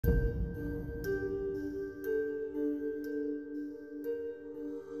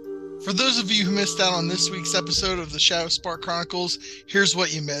For those of you who missed out on this week's episode of the Shadow Spark Chronicles, here's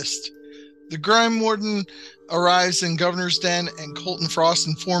what you missed. The Grime Warden arrives in Governor's Den, and Colton Frost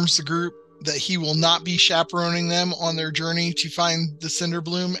informs the group that he will not be chaperoning them on their journey to find the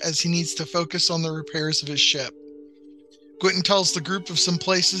Cinderbloom, as he needs to focus on the repairs of his ship. Gwynton tells the group of some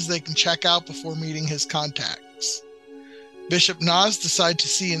places they can check out before meeting his contacts. Bishop Nas decide to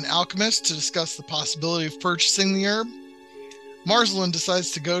see an alchemist to discuss the possibility of purchasing the herb. Marsland decides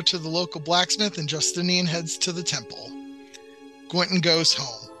to go to the local blacksmith, and Justinian heads to the temple. Gwynton goes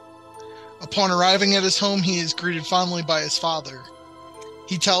home. Upon arriving at his home, he is greeted fondly by his father.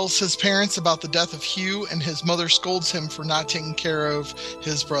 He tells his parents about the death of Hugh, and his mother scolds him for not taking care of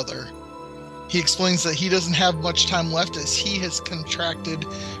his brother. He explains that he doesn't have much time left, as he has contracted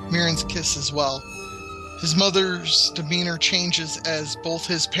Mirren's kiss as well. His mother's demeanor changes as both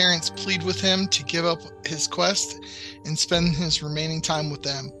his parents plead with him to give up his quest and spend his remaining time with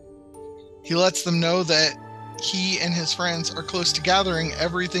them. He lets them know that he and his friends are close to gathering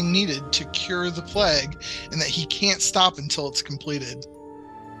everything needed to cure the plague, and that he can't stop until it's completed.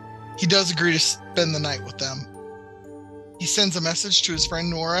 He does agree to spend the night with them. He sends a message to his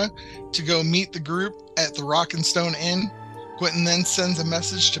friend Nora to go meet the group at the Rock and Stone Inn. Gwynton then sends a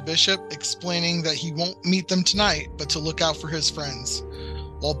message to Bishop explaining that he won't meet them tonight, but to look out for his friends.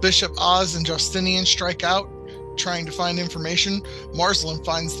 While Bishop Oz and Justinian strike out, trying to find information, Marsland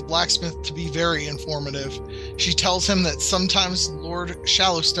finds the blacksmith to be very informative. She tells him that sometimes Lord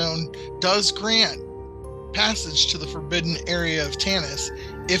Shallowstone does grant passage to the forbidden area of Tanis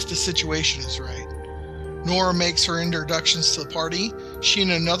if the situation is right. Nora makes her introductions to the party. She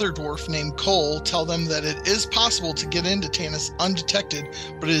and another dwarf named Cole tell them that it is possible to get into Tanis undetected,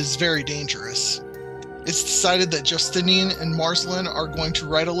 but it is very dangerous. It's decided that Justinian and Marsland are going to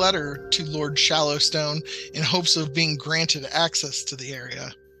write a letter to Lord Shallowstone in hopes of being granted access to the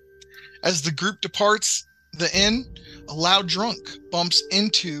area. As the group departs the inn, a loud drunk bumps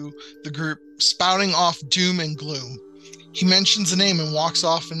into the group, spouting off doom and gloom. He mentions a name and walks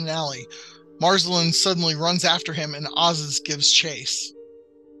off in an alley. Marsland suddenly runs after him, and Oz gives chase.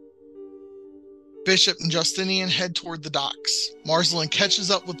 Bishop and Justinian head toward the docks. Marsland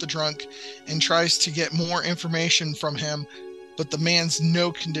catches up with the drunk and tries to get more information from him, but the man's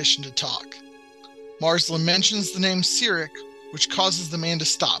no condition to talk. Marsland mentions the name Cyric, which causes the man to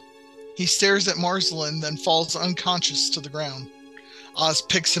stop. He stares at Marsland, then falls unconscious to the ground. Oz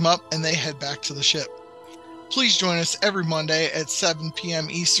picks him up, and they head back to the ship. Please join us every Monday at 7 p.m.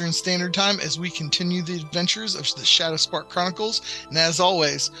 Eastern Standard Time as we continue the adventures of the Shadow Spark Chronicles, and as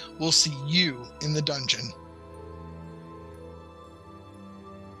always, we'll see you in the dungeon.